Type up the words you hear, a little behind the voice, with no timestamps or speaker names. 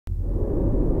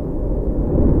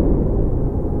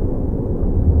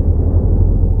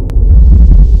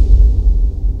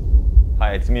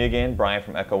Hi, it's me again, Brian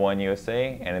from Echo1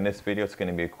 USA, and in this video it's going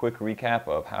to be a quick recap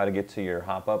of how to get to your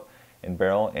hop-up and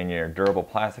barrel in your durable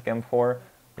plastic M4,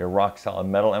 your rock-solid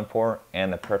metal M4,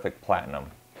 and the perfect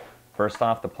platinum. First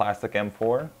off, the plastic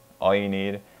M4, all you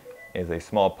need is a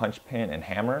small punch pin and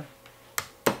hammer.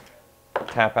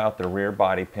 Tap out the rear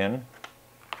body pin,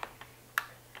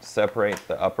 separate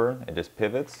the upper, it just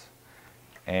pivots,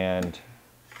 and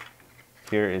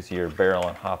here is your barrel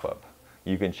and hop-up.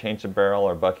 You can change the barrel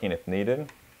or bucking if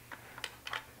needed.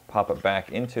 Pop it back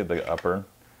into the upper.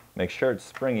 Make sure it's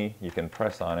springy. You can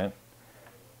press on it.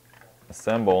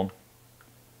 Assemble.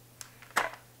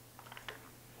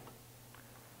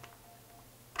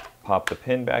 Pop the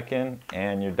pin back in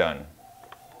and you're done.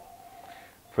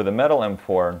 For the metal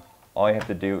M4, all you have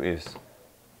to do is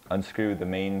unscrew the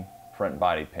main front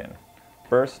body pin.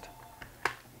 First,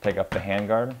 take off the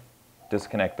handguard,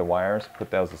 disconnect the wires, put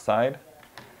those aside.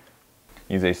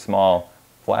 Use a small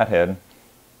flathead,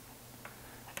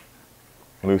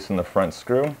 loosen the front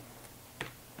screw,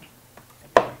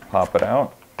 pop it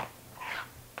out,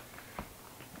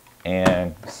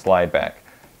 and slide back.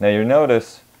 Now you'll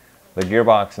notice the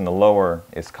gearbox in the lower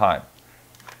is caught.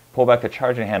 Pull back the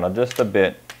charging handle just a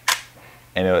bit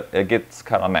and it gets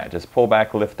caught on that. Just pull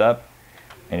back, lift up,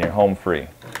 and you're home free.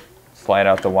 Slide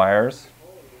out the wires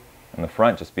in the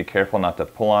front, just be careful not to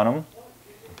pull on them.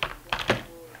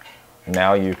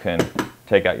 Now you can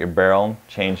take out your barrel,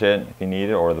 change it if you need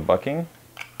it, or the bucking.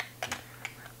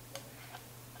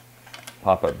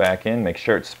 Pop it back in, make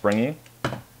sure it's springy.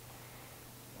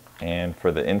 And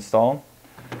for the install,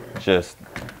 just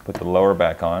put the lower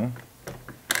back on.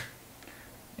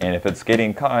 And if it's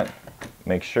getting caught,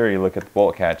 make sure you look at the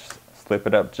bolt catch, slip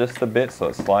it up just a bit so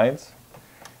it slides.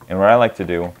 And what I like to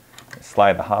do is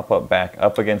slide the hop-up back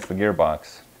up against the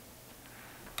gearbox.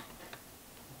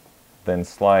 Then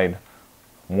slide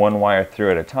one wire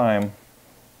through at a time,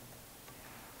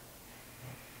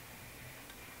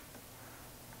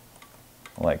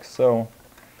 like so.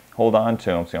 Hold on to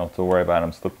them so you don't have to worry about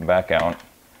them slipping back out,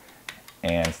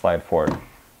 and slide forward.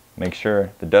 Make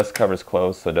sure the dust cover is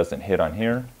closed so it doesn't hit on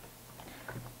here,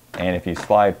 and if you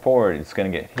slide forward it's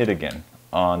going to get hit again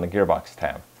on the gearbox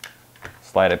tab.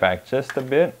 Slide it back just a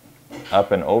bit,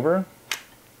 up and over,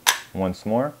 once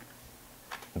more,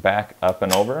 back, up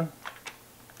and over,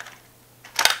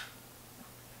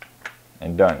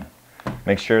 and done.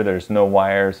 Make sure there's no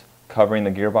wires covering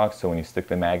the gearbox so when you stick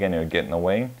the mag in it will get in the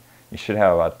way. You should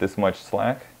have about this much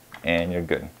slack and you're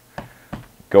good.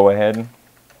 Go ahead,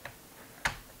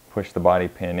 push the body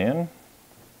pin in.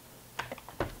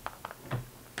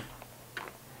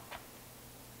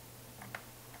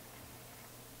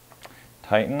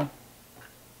 Tighten.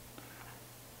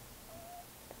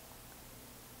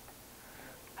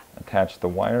 Attach the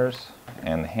wires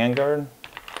and the handguard.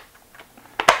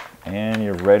 And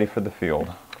you're ready for the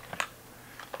field.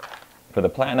 For the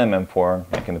Platinum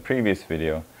M4, like in the previous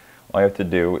video, all you have to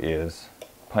do is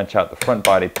punch out the front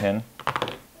body pin.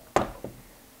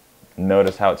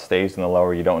 Notice how it stays in the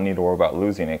lower. You don't need to worry about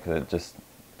losing it because it just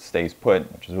stays put,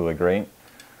 which is really great.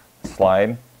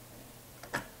 Slide,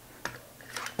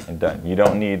 and done. You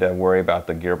don't need to worry about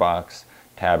the gearbox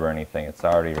tab or anything. It's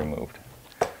already removed.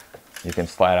 You can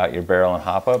slide out your barrel and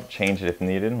hop up, change it if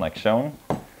needed, like shown.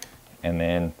 And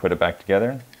then put it back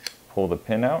together, pull the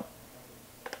pin out,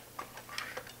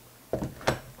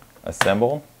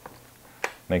 assemble,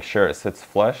 make sure it sits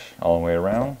flush all the way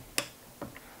around,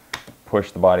 push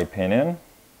the body pin in,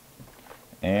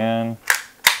 and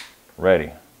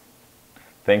ready.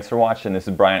 Thanks for watching. This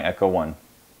is Brian, Echo1.